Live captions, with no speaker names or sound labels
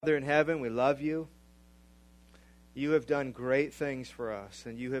Father in heaven, we love you. You have done great things for us,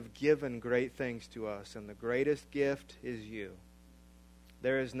 and you have given great things to us, and the greatest gift is you.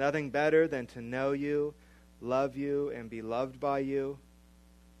 There is nothing better than to know you, love you, and be loved by you.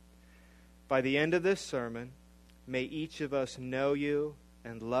 By the end of this sermon, may each of us know you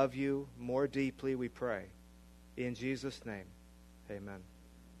and love you more deeply, we pray. In Jesus' name, amen.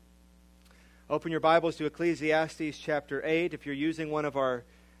 Open your Bibles to Ecclesiastes chapter 8. If you're using one of our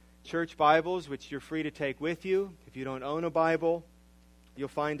church Bibles, which you're free to take with you. If you don't own a Bible, you'll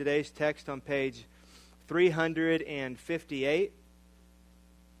find today's text on page 358.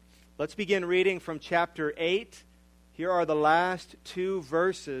 Let's begin reading from chapter 8. Here are the last two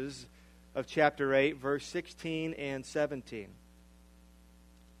verses of chapter 8, verse 16 and 17.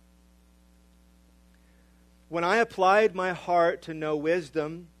 When I applied my heart to know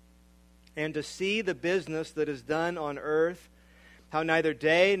wisdom and to see the business that is done on earth, how neither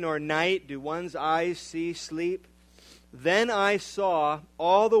day nor night do one's eyes see sleep, then I saw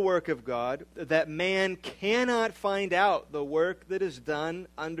all the work of God, that man cannot find out the work that is done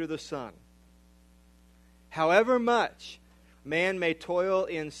under the sun. However much man may toil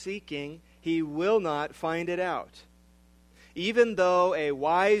in seeking, he will not find it out. Even though a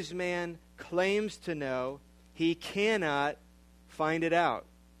wise man claims to know, he cannot find it out.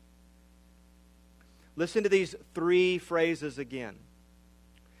 Listen to these three phrases again.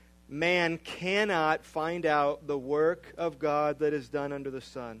 Man cannot find out the work of God that is done under the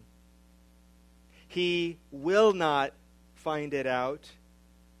sun. He will not find it out,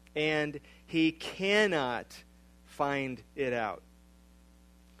 and he cannot find it out.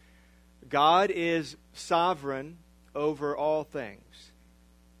 God is sovereign over all things.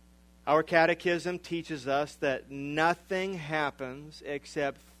 Our catechism teaches us that nothing happens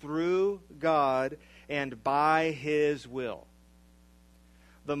except through God and by His will.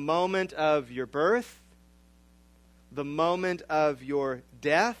 The moment of your birth, the moment of your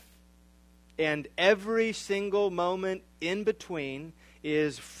death, and every single moment in between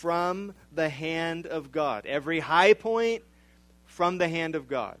is from the hand of God. Every high point, from the hand of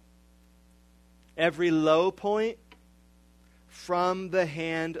God. Every low point, from the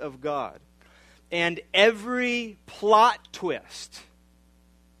hand of God. And every plot twist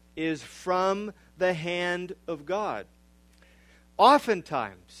is from the hand of God.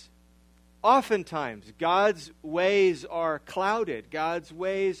 Oftentimes, God's ways are clouded. God's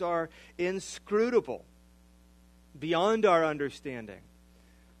ways are inscrutable, beyond our understanding.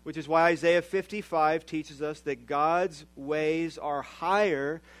 Which is why Isaiah 55 teaches us that God's ways are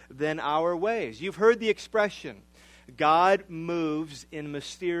higher than our ways. You've heard the expression, God moves in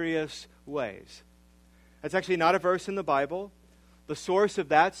mysterious ways. That's actually not a verse in the Bible. The source of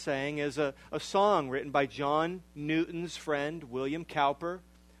that saying is a song written by John Newton's friend, William Cowper.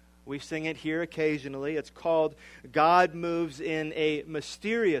 We sing it here occasionally. It's called God Moves in a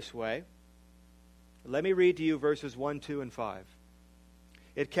Mysterious Way. Let me read to you verses 1, 2, and 5.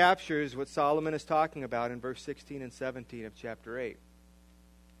 It captures what Solomon is talking about in verse 16 and 17 of chapter 8.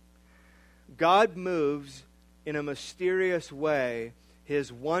 God moves in a mysterious way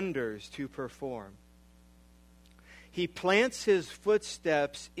His wonders to perform. He plants His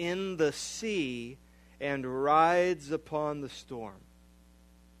footsteps in the sea and rides upon the storm.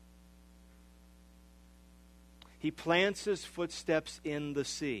 He plants His footsteps in the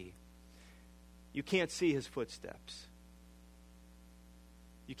sea. You can't see His footsteps.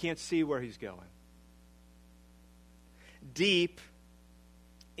 You can't see where He's going. Deep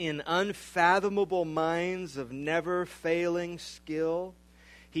in unfathomable minds of never-failing skill,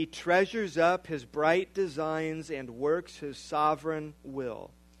 He treasures up His bright designs and works His sovereign will.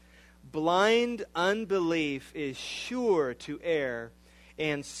 Blind unbelief is sure to err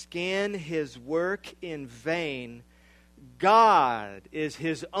and scan His work in vain. God is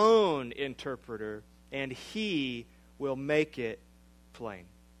His own interpreter, and He will make it plain.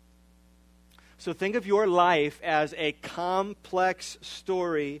 So think of your life as a complex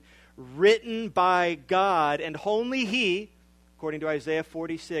story written by God, and only He, according to Isaiah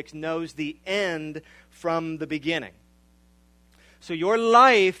 46, knows the end from the beginning. So your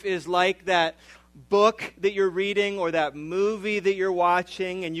life is like that book that you're reading or that movie that you're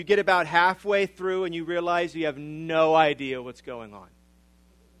watching, and you get about halfway through and you realize you have no idea what's going on.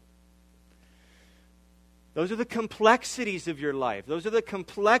 Those are the complexities of your life. Those are the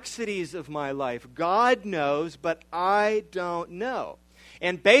complexities of my life. God knows, but I don't know.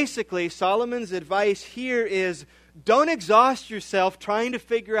 And basically, Solomon's advice here is don't exhaust yourself trying to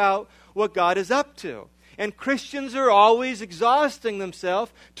figure out what God is up to. And Christians are always exhausting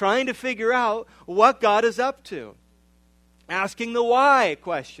themselves trying to figure out what God is up to. asking the why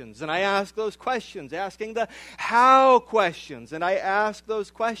questions, and I ask those questions, asking the how questions, and I ask those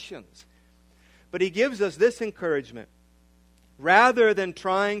questions. But he gives us this encouragement. Rather than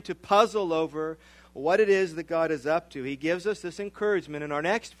trying to puzzle over what it is that God is up to, he gives us this encouragement in our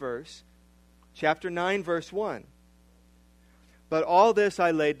next verse, chapter 9, verse 1. But all this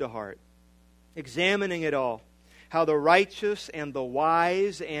I laid to heart, examining it all, how the righteous and the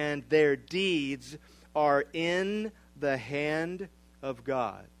wise and their deeds are in the hand of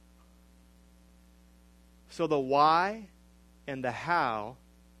God. So the why and the how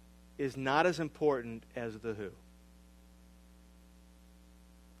is not as important as the who.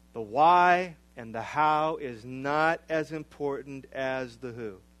 The why and the how is not as important as the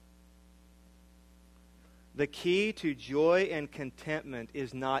who. The key to joy and contentment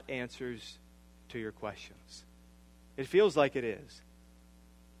is not answers to your questions. It feels like it is,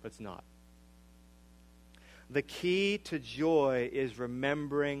 but it's not. The key to joy is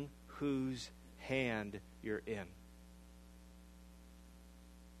remembering whose hand you're in.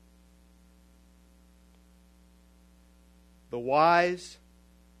 The wise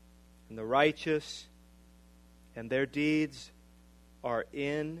and the righteous and their deeds are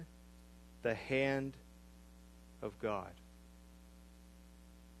in the hand of God.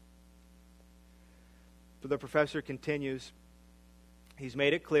 But the professor continues. He's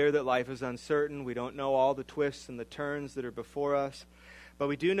made it clear that life is uncertain. We don't know all the twists and the turns that are before us. But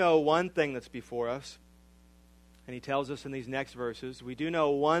we do know one thing that's before us. And he tells us in these next verses, we do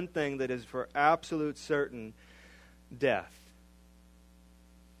know one thing that is for absolute certain: death.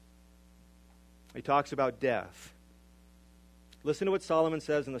 He talks about death. Listen to what Solomon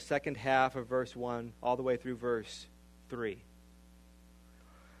says in the second half of verse 1 all the way through verse 3.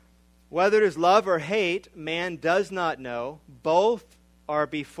 Whether it is love or hate, man does not know. Both are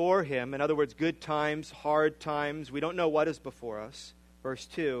before him. In other words, good times, hard times. We don't know what is before us. Verse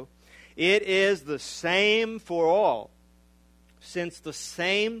 2. It is the same for all, since the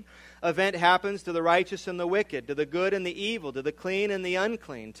same event happens to the righteous and the wicked, to the good and the evil, to the clean and the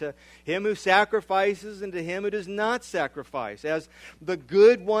unclean, to him who sacrifices and to him who does not sacrifice. As the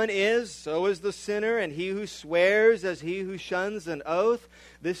good one is, so is the sinner, and he who swears as he who shuns an oath.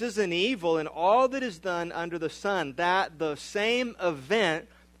 This is an evil in all that is done under the sun, that the same event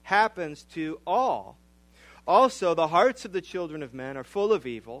happens to all. Also, the hearts of the children of men are full of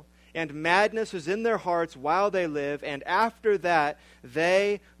evil, and madness is in their hearts while they live, and after that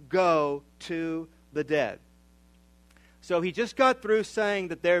they go to the dead. So he just got through saying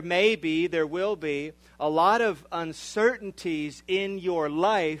that there will be a lot of uncertainties in your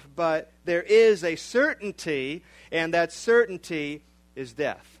life, but there is a certainty, and that certainty is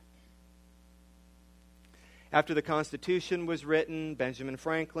death. After the Constitution was written, Benjamin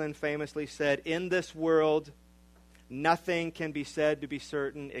Franklin famously said, "In this world, nothing can be said to be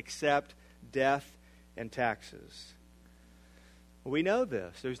certain except death and taxes." We know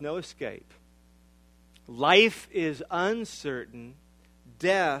this. There's no escape. Life is uncertain.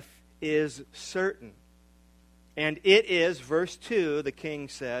 Death is certain. And it is, verse 2, the king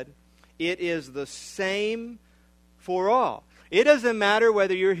said, it is the same for all. It doesn't matter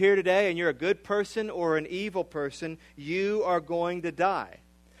whether you're here today and you're a good person or an evil person, you are going to die.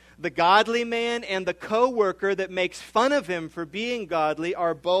 The godly man and the co-worker that makes fun of him for being godly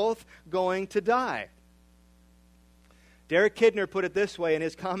are both going to die. Derek Kidner put it this way in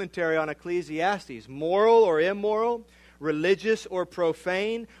his commentary on Ecclesiastes: moral or immoral, religious or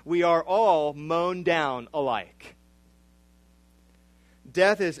profane, we are all mown down alike.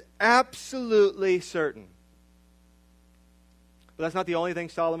 Death is absolutely certain. But that's not the only thing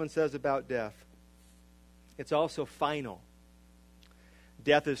Solomon says about death. It's also final.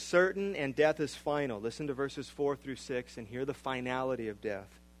 Death is certain and death is final. Listen to verses 4 through 6 and hear the finality of death.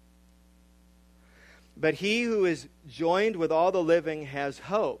 But he who is joined with all the living has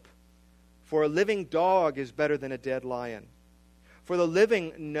hope, for a living dog is better than a dead lion. For the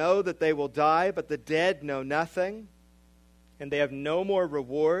living know that they will die, but the dead know nothing, and they have no more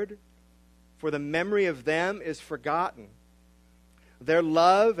reward, for the memory of them is forgotten. Their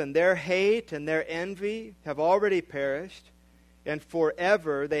love and their hate and their envy have already perished, and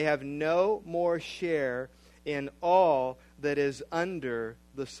forever they have no more share in all that is under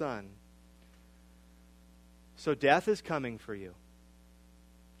the sun. So death is coming for you.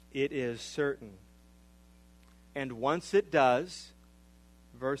 It is certain. And once it does,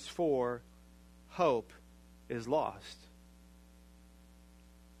 verse 4, hope is lost.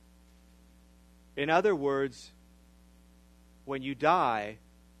 In other words, when you die,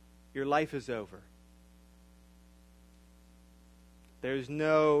 your life is over. There's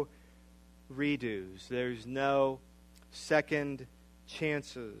no redos. There's no second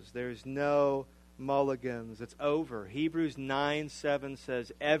chances. There's no mulligans. It's over. Hebrews 9:7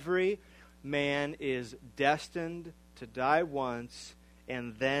 says, every man is destined to die once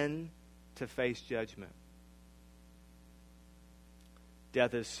and then to face judgment.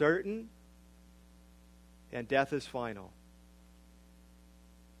 Death is certain and death is final.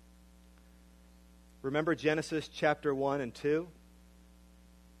 Remember Genesis chapter 1 and 2?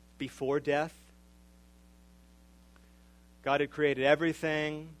 Before death, God had created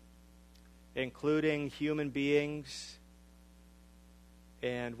everything, including human beings,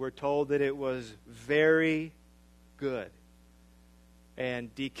 and we're told that it was very good.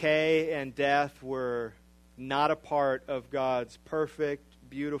 And decay and death were not a part of God's perfect,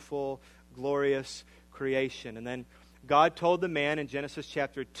 beautiful, glorious creation. And then God told the man in Genesis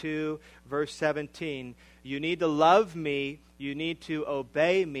chapter 2, verse 17, you need to love me, you need to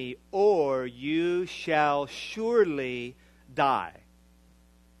obey me, or you shall surely die.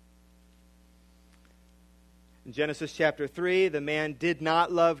 In Genesis chapter 3, the man did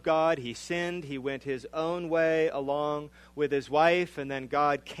not love God. He sinned. He went his own way along with his wife. And then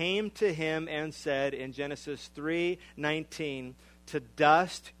God came to him and said in Genesis 3:19, to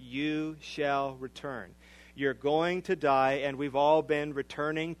dust you shall return. You're going to die, and we've all been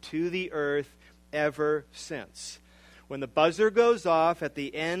returning to the earth ever since. When the buzzer goes off at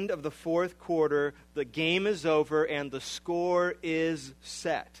the end of the fourth quarter, the game is over and the score is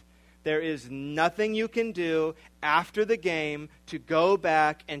set. There is nothing you can do after the game to go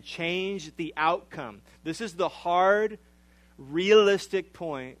back and change the outcome. This is the hard, realistic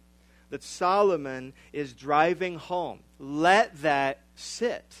point that Solomon is driving home. Let that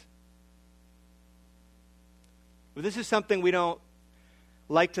sit. But this is something we don't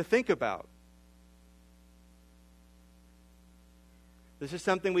like to think about. This is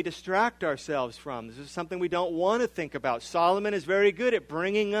something we distract ourselves from. This is something we don't want to think about. Solomon is very good at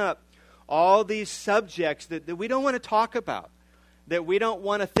bringing up all these subjects that we don't want to talk about, that we don't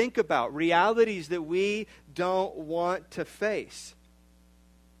want to think about, realities that we don't want to face.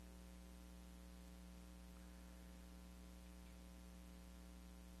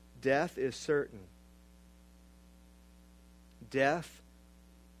 Death is certain. Death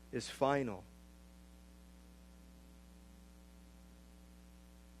is final.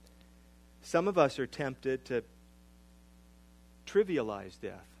 Some of us are tempted to trivialize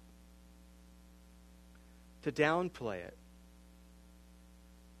death, to downplay it,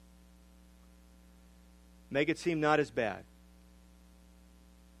 make it seem not as bad.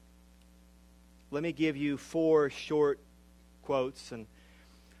 Let me give you 4 short quotes and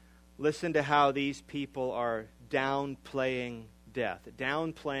listen to how these people are downplaying death,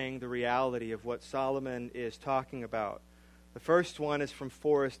 downplaying the reality of what Solomon is talking about. The first one is from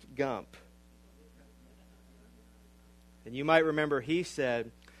Forrest Gump. And you might remember he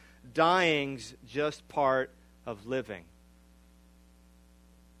said, dying's just part of living.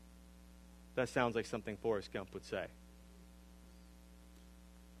 That sounds like something Forrest Gump would say.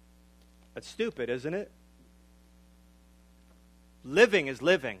 That's stupid, isn't it? Living is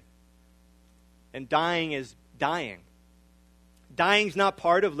living. And dying is dying. Dying's not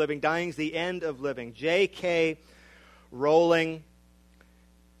part of living. Dying's the end of living. J.K. Rowling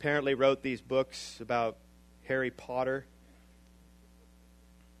apparently wrote these books about Harry Potter.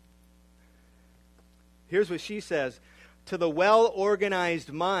 Here's what she says. To the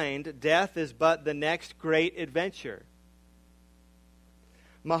well-organized mind, death is but the next great adventure.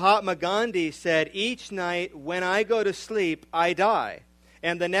 Mahatma Gandhi said, each night when I go to sleep, I die.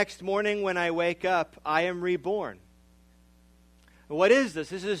 And the next morning when I wake up, I am reborn. What is this?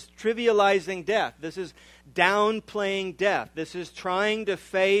 This is trivializing death. This is downplaying death. This is trying to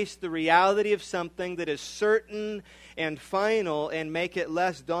face the reality of something that is certain and final and make it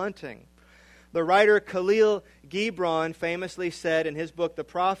less daunting. The writer Khalil Gibran famously said in his book, The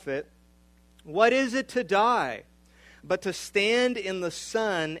Prophet, what is it to die but to stand in the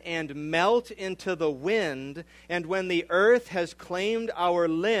sun and melt into the wind, and when the earth has claimed our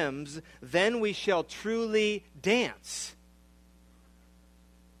limbs, then we shall truly dance.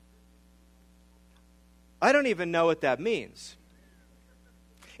 I don't even know what that means.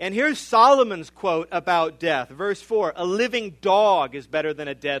 And here's Solomon's quote about death. Verse 4, a living dog is better than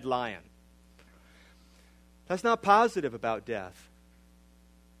a dead lion. That's not positive about death.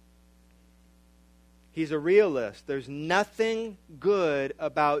 He's a realist. There's nothing good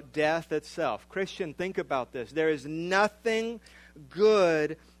about death itself. Christian, think about this. There is nothing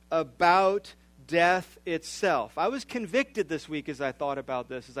good about death itself. I was convicted this week as I thought about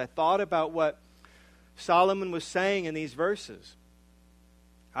this, as I thought about what Solomon was saying in these verses.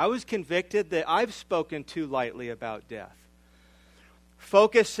 I was convicted that I've spoken too lightly about death,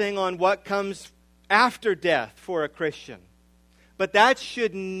 focusing on what comes after death for a Christian. But that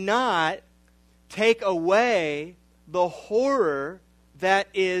should not take away the horror that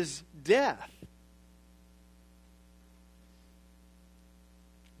is death.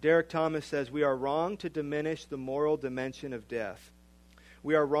 Derek Thomas says, we are wrong to diminish the moral dimension of death.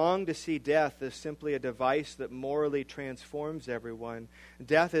 We are wrong to see death as simply a device that morally transforms everyone.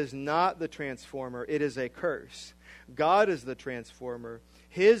 Death is not the transformer, it is a curse. God is the transformer.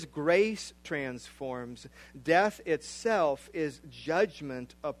 His grace transforms. Death itself is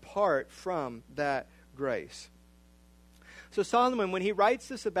judgment apart from that grace. So Solomon, when he writes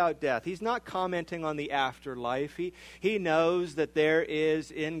this about death, he's not commenting on the afterlife. He knows that there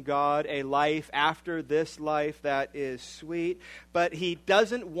is in God a life after this life that is sweet, but he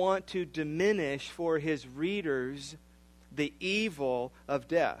doesn't want to diminish for his readers the evil of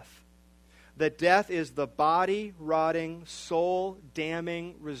death. That death is the body-rotting,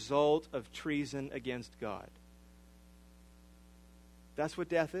 soul-damning result of treason against God. That's what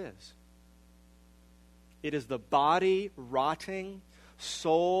death is. It is the body-rotting,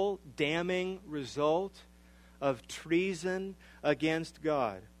 soul-damning result of treason against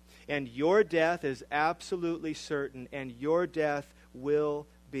God. And your death is absolutely certain, and your death will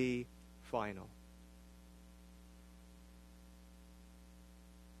be final.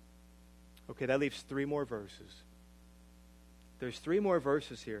 Okay, that leaves 3 more verses. There's 3 more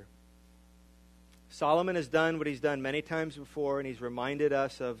verses here. Solomon has done what he's done many times before, and he's reminded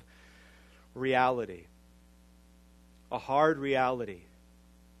us of reality. A hard reality.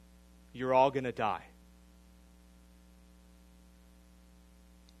 You're all going to die.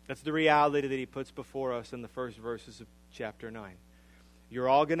 That's the reality that he puts before us in the first verses of chapter 9. You're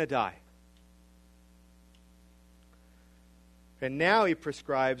all going to die. And now he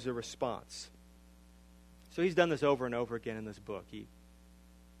prescribes a response. So he's done this over and over again in this book.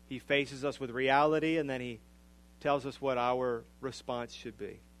 He faces us with reality, and then he tells us what our response should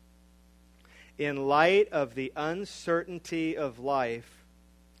be. In light of the uncertainty of life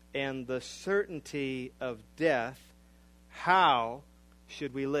and the certainty of death, how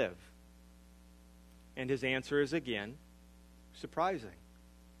should we live? And his answer is again surprising.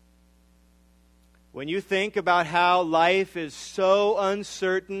 When you think about how life is so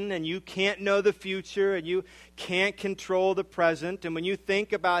uncertain and you can't know the future and you can't control the present, and when you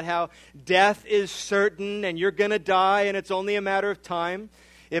think about how death is certain and you're going to die and it's only a matter of time,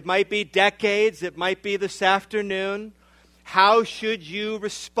 it might be decades, it might be this afternoon, how should you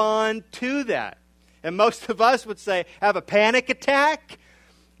respond to that? And most of us would say, have a panic attack,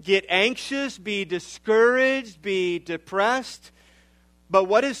 get anxious, be discouraged, be depressed. But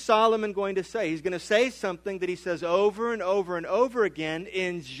what is Solomon going to say? He's going to say something that he says over and over and over again.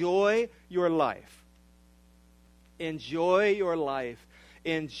 Enjoy your life. Enjoy your life.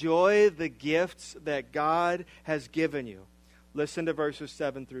 Enjoy the gifts that God has given you. Listen to verses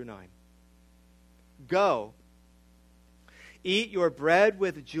 7 through 9. Go, eat your bread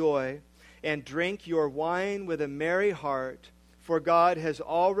with joy, and drink your wine with a merry heart, for God has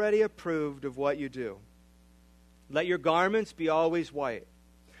already approved of what you do. Let your garments be always white.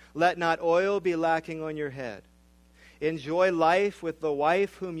 Let not oil be lacking on your head. Enjoy life with the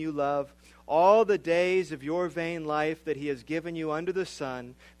wife whom you love, all the days of your vain life that he has given you under the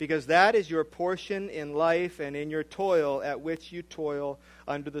sun, because that is your portion in life and in your toil at which you toil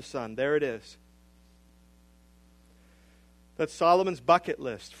under the sun. There it is. That's Solomon's bucket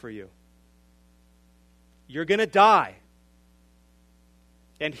list for you. You're going to die.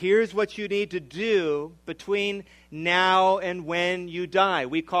 And here's what you need to do between now and when you die.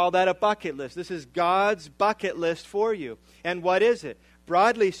 We call that a bucket list. This is God's bucket list for you. And what is it?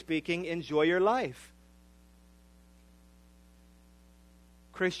 Broadly speaking, enjoy your life.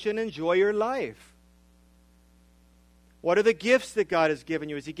 Christian, enjoy your life. What are the gifts that God has given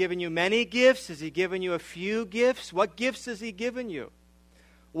you? Has he given you many gifts? Has he given you a few gifts? What gifts has he given you?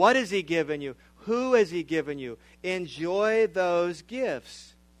 What has he given you? Who has he given you? Enjoy those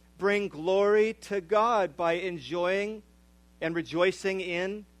gifts. Bring glory to God by enjoying and rejoicing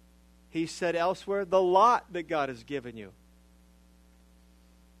in, he said elsewhere, the lot that God has given you.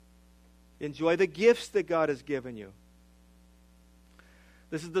 Enjoy the gifts that God has given you.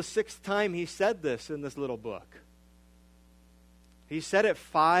 This is the 6th time he said this in this little book. He said it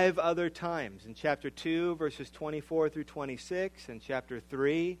 5 other times. In chapter 2, verses 24 through 26, in chapter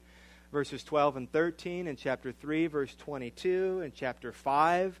 3, verses 12 and 13, in chapter 3, verse 22, in chapter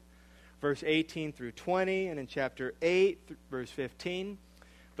 5, verse 18 through 20, and in chapter 8, verse 15.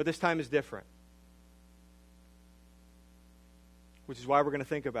 But this time is different. which is why we're going to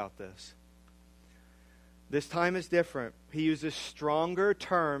think about this. This time is different. He uses stronger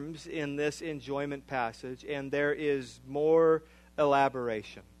terms in this enjoyment passage, and there is more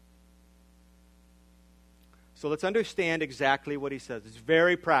elaboration. So let's understand exactly what he says. It's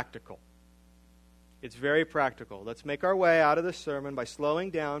very practical. It's very practical. Let's make our way out of the sermon by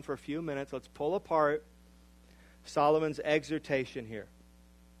slowing down for a few minutes. Let's pull apart Solomon's exhortation here.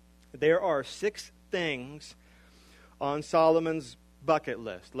 There are 6 things on Solomon's bucket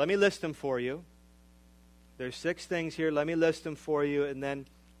list. Let me list them for you. There's 6 things here. Let me list them for you, and then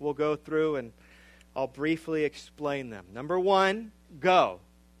we'll go through and I'll briefly explain them. Number 1, go.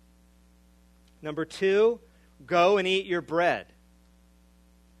 Number 2, go and eat your bread.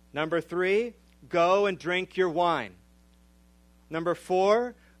 Number 3, go and drink your wine. Number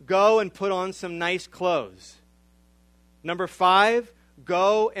 4, go and put on some nice clothes. Number 5,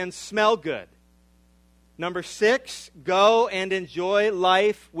 go and smell good. Number 6, go and enjoy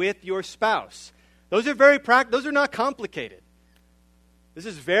life with your spouse. Those are very practical. Those are not complicated. This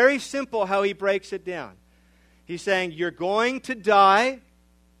is very simple how he breaks it down. He's saying you're going to die.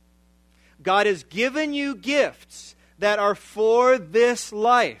 God has given you gifts that are for this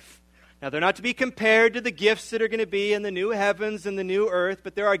life. Now, they're not to be compared to the gifts that are going to be in the new heavens and the new earth,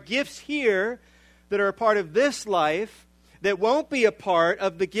 but there are gifts here that are a part of this life that won't be a part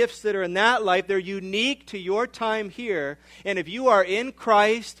of the gifts that are in that life. They're unique to your time here. And if you are in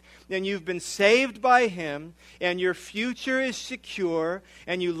Christ, and you've been saved by Him, and your future is secure,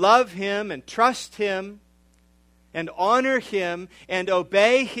 and you love Him and trust Him, and honor Him and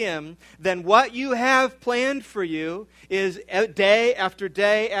obey Him, then what you have planned for you is day after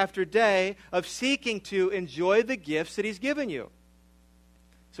day after day of seeking to enjoy the gifts that He's given you.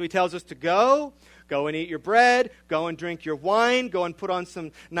 So He tells us to go and eat your bread, go and drink your wine, go and put on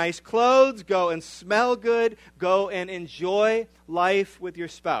some nice clothes, go and smell good, go and enjoy life with your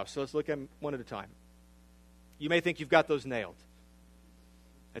spouse. So let's look at them one at a time. You may think you've got those nailed.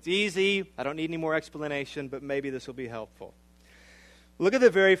 That's easy. I don't need any more explanation, but maybe this will be helpful. Look at the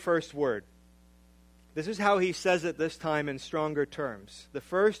very first word. This is how he says it this time in stronger terms. The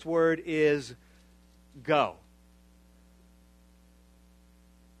first word is go.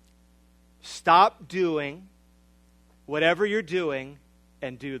 Stop doing whatever you're doing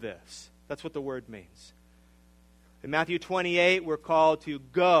and do this. That's what the word means. In Matthew 28, we're called to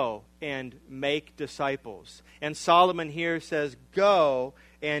go and make disciples. And Solomon here says, go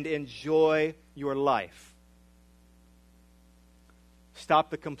and enjoy your life. Stop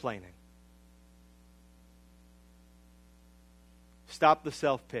the complaining. Stop the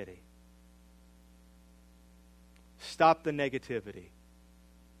self-pity. Stop the negativity.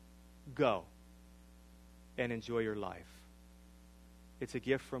 Go and enjoy your life. It's a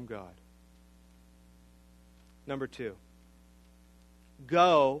gift from God. Number 2,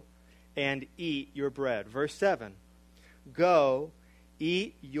 go and eat your bread. Verse 7, go,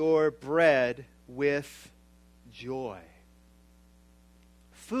 eat your bread with joy.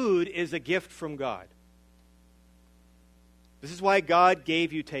 Food is a gift from God. This is why God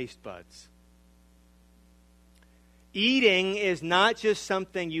gave you taste buds. Eating is not just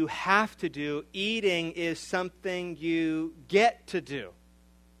something you have to do. Eating is something you get to do.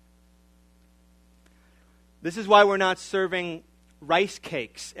 This is why we're not serving rice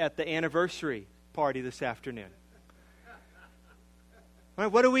cakes at the anniversary party this afternoon. All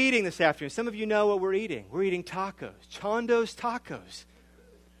right, what are we eating this afternoon? Some of you know what we're eating. We're eating tacos. Chando's tacos.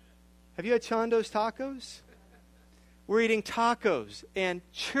 Have you had Chando's tacos? We're eating tacos and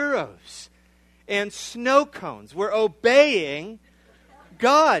churros and snow cones. We're obeying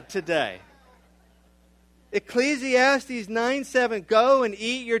God today. Ecclesiastes 9:7, go and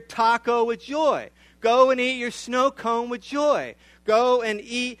eat your taco with joy. Go and eat your snow cone with joy. Go and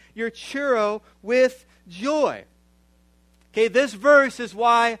eat your churro with joy. Okay, this verse is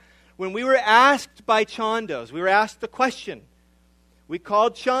why when we were asked by Chandos, we were asked the question. We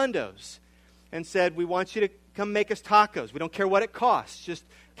called Chandos and said, we want you to come make us tacos. We don't care what it costs. Just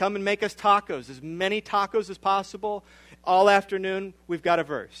come and make us tacos. As many tacos as possible. All afternoon, we've got a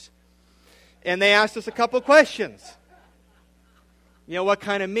verse. And they asked us a couple questions. You know, what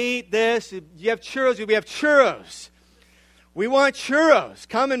kind of meat? This. You have churros? We have churros. We want churros.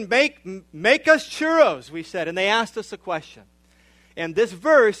 Come and make us churros, we said. And they asked us a question. And this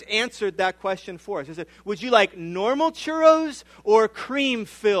verse answered that question for us. It said, would you like normal churros or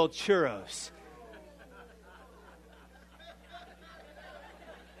cream-filled churros?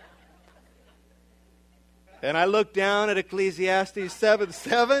 And I looked down at Ecclesiastes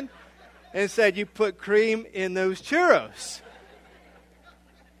 7:7 and said, you put cream in those churros.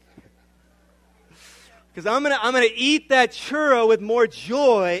 Because I'm gonna eat that churro with more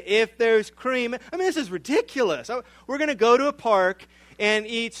joy if there's cream. I mean, this is ridiculous. We're going to go to a park and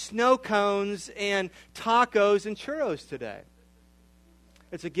eat snow cones and tacos and churros today.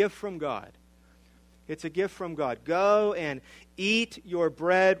 It's a gift from God. It's a gift from God. Go and eat your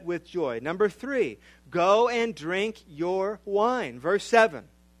bread with joy. Number 3, go and drink your wine. Verse 7.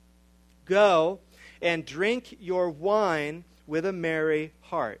 Go and drink your wine with a merry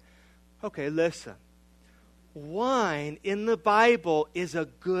heart. Okay, listen. Wine in the Bible is a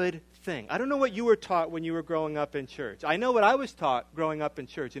good thing. I don't know what you were taught when you were growing up in church. I know what I was taught growing up in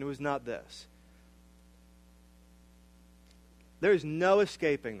church, and it was not this. There's no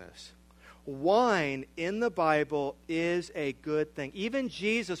escaping this. Wine in the Bible is a good thing. Even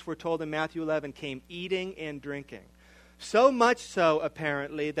Jesus, we're told in Matthew 11, came eating and drinking. So much so,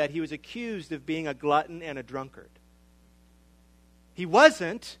 apparently, that he was accused of being a glutton and a drunkard. He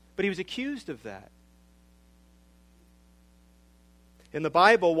wasn't, but he was accused of that. In the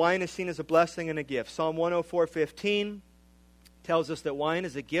Bible, wine is seen as a blessing and a gift. Psalm 104:15 tells us that wine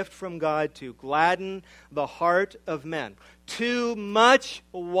is a gift from God to gladden the heart of men. Too much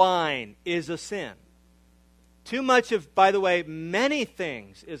wine is a sin. Too much of, by the way, many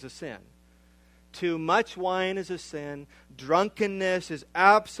things is a sin. Too much wine is a sin. Drunkenness is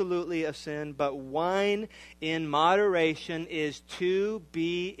absolutely a sin. But wine in moderation is to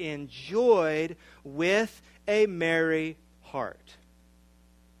be enjoyed with a merry heart.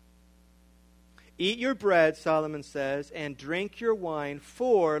 Eat your bread, Solomon says, and drink your wine,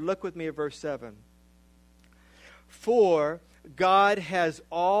 for, look with me at verse 7, for God has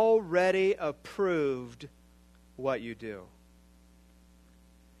already approved what you do.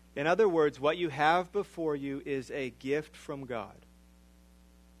 In other words, what you have before you is a gift from God.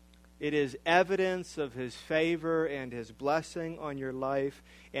 It is evidence of His favor and His blessing on your life,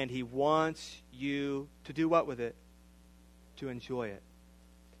 and He wants you to do what with it? To enjoy it.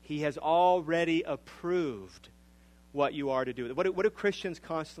 He has already approved what you are to do. What do Christians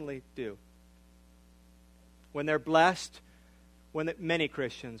constantly do? When they're blessed, many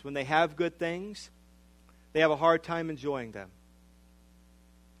Christians, when they have good things, they have a hard time enjoying them.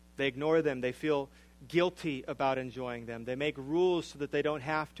 They ignore them. They feel guilty about enjoying them. They make rules so that they don't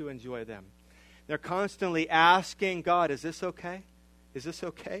have to enjoy them. They're constantly asking God, is this okay? Is this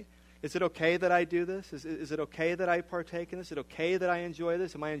okay? Is it okay that I do this? Is it okay that I partake in this? Is it okay that I enjoy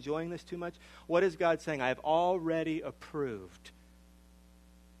this? Am I enjoying this too much? What is God saying? I have already approved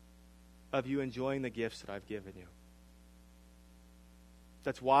of you enjoying the gifts that I've given you.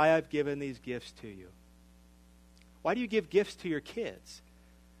 That's why I've given these gifts to you. Why do you give gifts to your kids?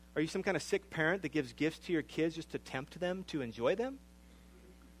 Are you some kind of sick parent that gives gifts to your kids just to tempt them to enjoy them?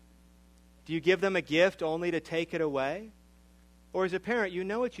 Do you give them a gift only to take it away? Or as a parent, you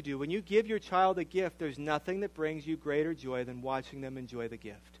know what you do. When you give your child a gift, there's nothing that brings you greater joy than watching them enjoy the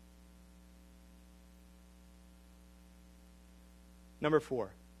gift. Number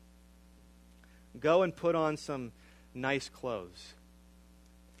 4, go and put on some nice clothes.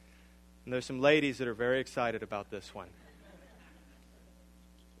 And there's some ladies that are very excited about this one.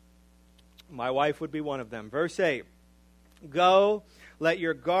 My wife would be one of them. Verse 8, go, let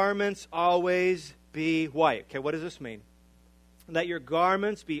your garments always be white. Okay, what does this mean? Let your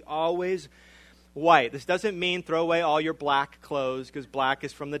garments be always white. This doesn't mean throw away all your black clothes, because black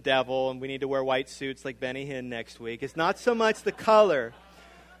is from the devil and we need to wear white suits like Benny Hinn next week. It's not so much the color,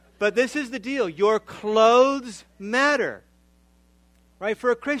 but this is the deal. Your clothes matter. Right?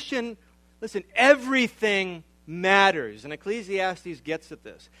 For a Christian, listen, everything matters. And Ecclesiastes gets at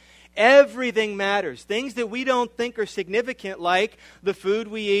this. Everything matters. Things that we don't think are significant, like the food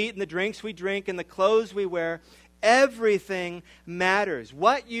we eat and the drinks we drink and the clothes we wear, everything matters.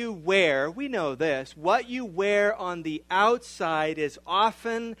 What you wear, we know this, what you wear on the outside is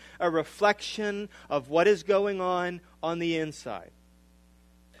often a reflection of what is going on the inside.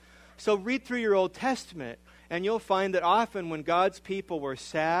 So read through your Old Testament, and you'll find that often when God's people were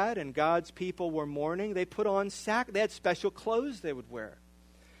sad and God's people were mourning, they put on they had special clothes they would wear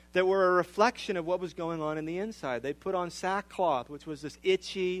that were a reflection of what was going on in the inside. They'd put on sackcloth, which was this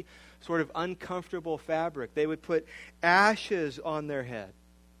itchy, sort of uncomfortable fabric. They would put ashes on their head.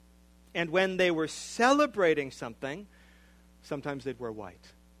 And when they were celebrating something, sometimes they'd wear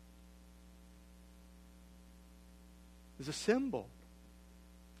white. As a symbol,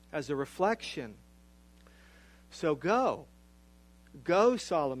 as a reflection. So go. Go,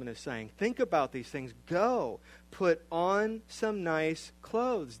 Solomon is saying. Think about these things. Go. Put on some nice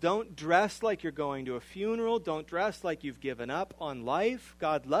clothes. Don't dress like you're going to a funeral. Don't dress like you've given up on life.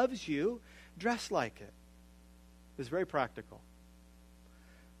 God loves you. Dress like it. It's very practical.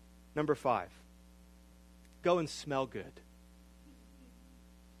 Number 5. Go and smell good.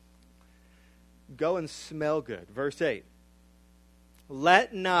 Go and smell good. Verse 8.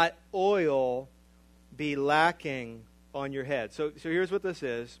 Let not oil be lacking on your head. So here's what this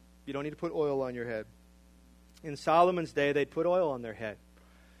is. You don't need to put oil on your head. In Solomon's day, they'd put oil on their head.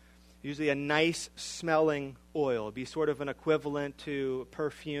 Usually a nice smelling oil. It'd be sort of an equivalent to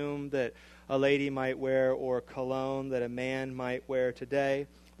perfume that a lady might wear or cologne that a man might wear today.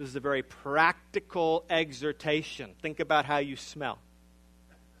 This is a very practical exhortation. Think about how you smell.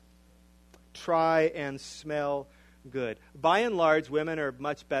 Try and smell good. By and large, women are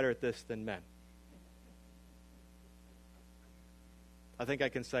much better at this than men. I think I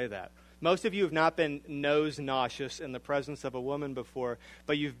can say that. Most of you have not been nose nauseous in the presence of a woman before,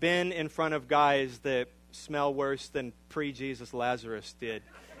 but you've been in front of guys that smell worse than pre-Jesus Lazarus did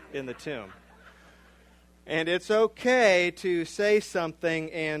in the tomb. And it's okay to say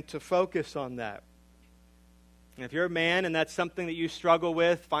something and to focus on that. And if you're a man and that's something that you struggle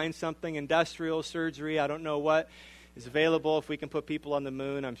with, find something, industrial, surgery, I don't know what is available. If we can put people on the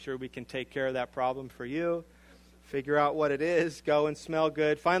moon, I'm sure we can take care of that problem for you. Figure out what it is. Go and smell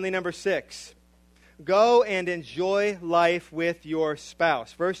good. Finally, number 6. Go and enjoy life with your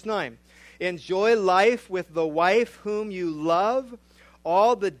spouse. Verse 9. Enjoy life with the wife whom you love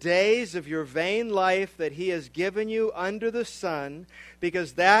all the days of your vain life that he has given you under the sun,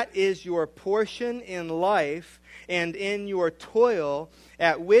 because that is your portion in life and in your toil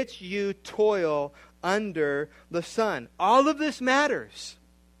at which you toil under the sun. All of this matters.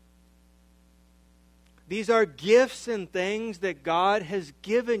 These are gifts and things that God has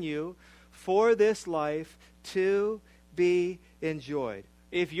given you for this life to be enjoyed.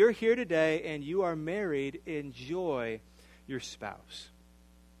 If you're here today and you are married, enjoy your spouse.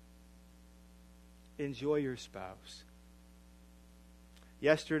 Enjoy your spouse.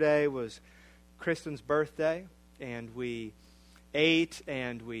 Yesterday was Kristen's birthday, and we ate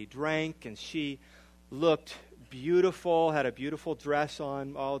and we drank, and she looked beautiful, had a beautiful dress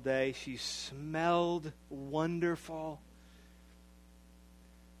on all day. She smelled wonderful.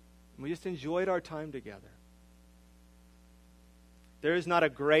 We just enjoyed our time together. There is not a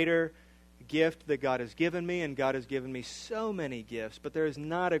greater gift that God has given me, and God has given me so many gifts, but there is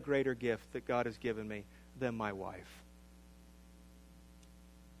not a greater gift that God has given me than my wife.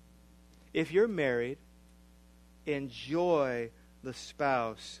 If you're married, enjoy the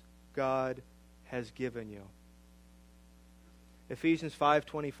spouse God has given you. Ephesians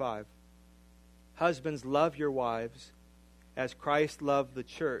 5:25. Husbands, love your wives as Christ loved the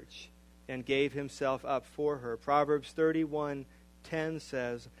church and gave himself up for her. Proverbs 31:10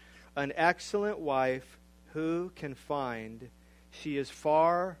 says, an excellent wife who can find? She is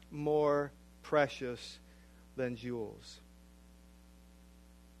far more precious than jewels.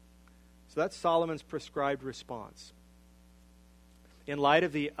 So that's Solomon's prescribed response. In light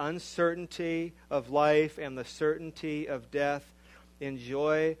of the uncertainty of life and the certainty of death,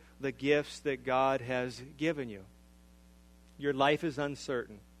 enjoy the gifts that God has given you. Your life is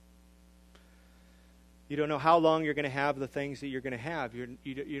uncertain. You don't know how long you're going to have the things that you're going to have.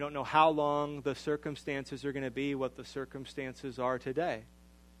 You don't know how long the circumstances are going to be what the circumstances are today.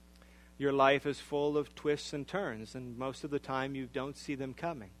 Your life is full of twists and turns, and most of the time you don't see them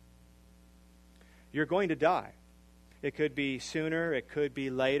coming. You're going to die. It could be sooner, it could be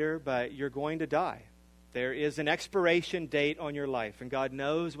later, but you're going to die. There is an expiration date on your life, and God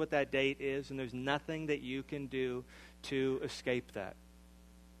knows what that date is, and there's nothing that you can do to escape that.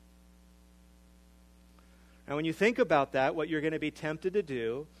 Now, when you think about that, what you're going to be tempted to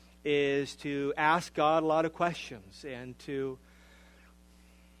do is to ask God a lot of questions and to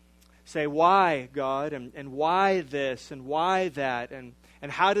say, why, God, and why this, and why that, and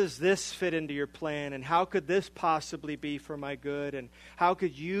how does this fit into your plan, and how could this possibly be for my good, and how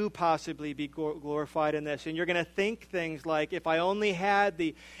could you possibly be glorified in this? And you're going to think things like, if I only had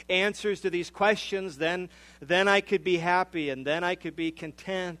the answers to these questions, then I could be happy, and then I could be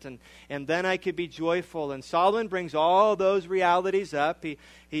content, and then I could be joyful. And Solomon brings all those realities up.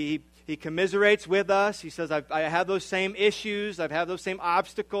 He commiserates with us. He says, I have those same issues. I've had those same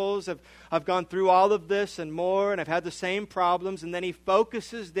obstacles. I've gone through all of this and more, and I've had the same problems. And then he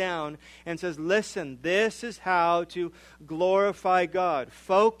focuses down and says, listen, this is how to glorify God.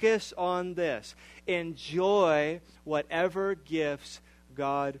 Focus on this. Enjoy whatever gifts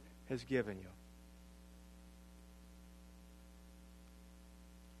God has given you.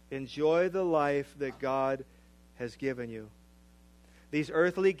 Enjoy the life that God has given you. These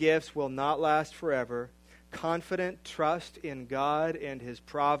earthly gifts will not last forever. Confident trust in God and His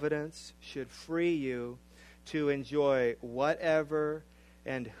providence should free you to enjoy whatever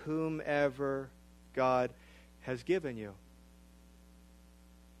and whomever God has given you.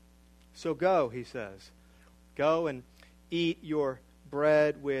 So go, he says. Go and eat your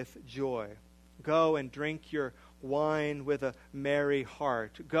bread with joy. Go and drink your wine with a merry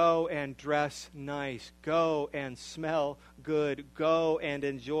heart. Go and dress nice. Go and smell good. Go and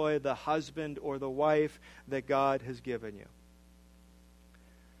enjoy the husband or the wife that God has given you.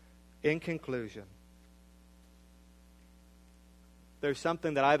 In conclusion, there's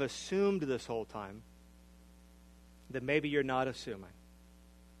something that I've assumed this whole time that maybe you're not assuming.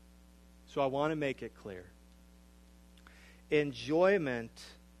 So I want to make it clear. Enjoyment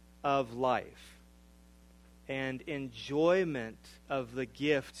of life and enjoyment of the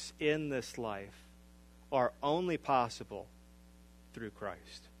gifts in this life are only possible through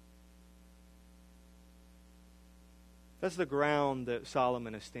Christ. That's the ground that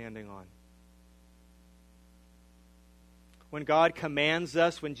Solomon is standing on. When God commands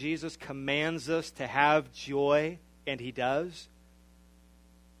us, when Jesus commands us to have joy, and he does,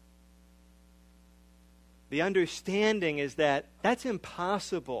 the understanding is that that's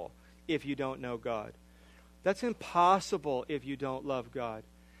impossible if you don't know God. That's impossible if you don't love God.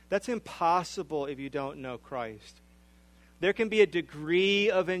 That's impossible if you don't know Christ. There can be a degree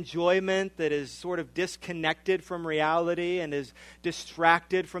of enjoyment that is sort of disconnected from reality and is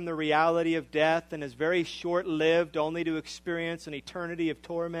distracted from the reality of death and is very short-lived, only to experience an eternity of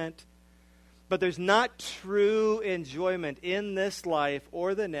torment. But there's not true enjoyment in this life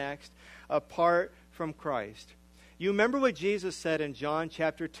or the next apart from Christ. You remember what Jesus said in John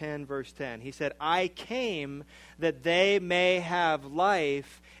chapter 10, verse 10. He said, I came that they may have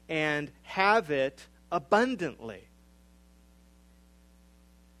life and have it abundantly.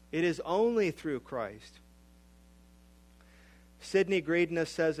 It is only through Christ. Sidney Greedness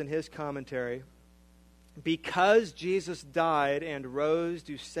says in his commentary, because Jesus died and rose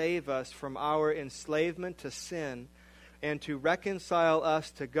to save us from our enslavement to sin and to reconcile us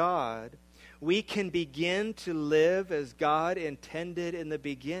to God, we can begin to live as God intended in the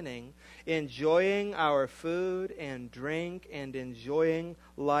beginning, enjoying our food and drink and enjoying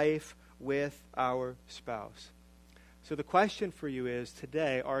life with our spouse. So the question for you is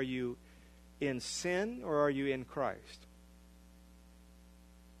today, are you in sin or are you in Christ?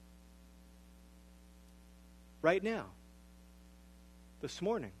 Right now, this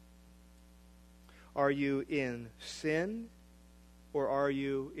morning, are you in sin or are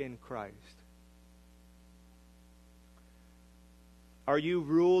you in Christ? Are you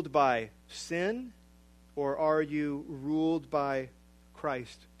ruled by sin or are you ruled by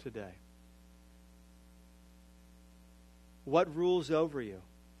Christ today? What rules over you?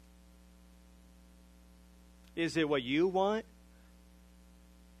 Is it what you want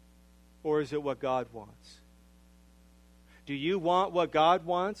or is it what God wants? Do you want what God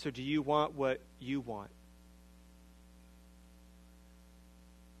wants or do you want what you want?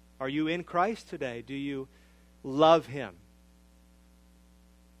 Are you in Christ today? Do you love Him?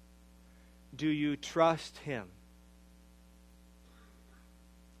 Do you trust Him?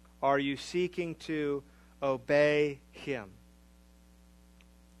 Are you seeking to obey Him?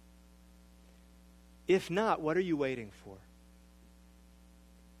 If not, what are you waiting for?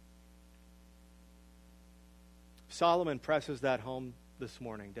 Solomon presses that home this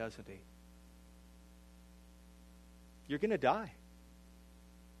morning, doesn't he? You're going to die.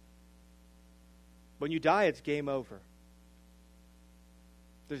 When you die, it's game over.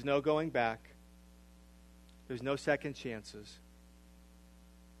 There's no going back. There's no second chances.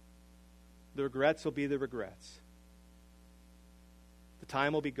 The regrets will be the regrets. The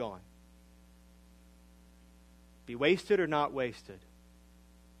time will be gone. Be wasted or not wasted.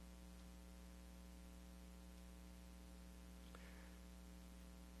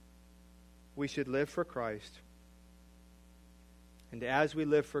 We should live for Christ. And as we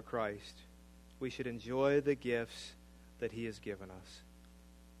live for Christ, we should enjoy the gifts that He has given us.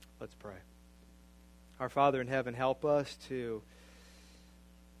 Let's pray. Our Father in heaven, help us to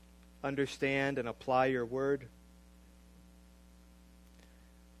understand and apply your word.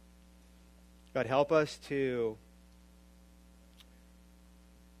 God, help us to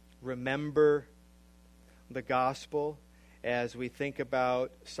remember the gospel as we think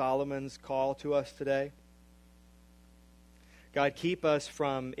about Solomon's call to us today. God, keep us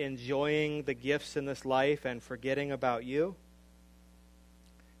from enjoying the gifts in this life and forgetting about you.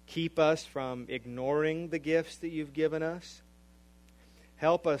 Keep us from ignoring the gifts that you've given us.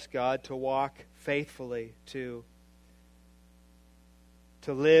 Help us, God, to walk faithfully, to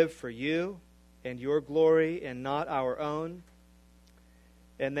live for you and your glory and not our own,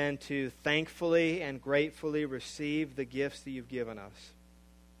 and then to thankfully and gratefully receive the gifts that you've given us.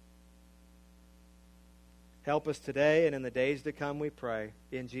 Help us today and in the days to come, we pray.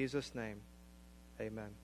 In Jesus' name, amen.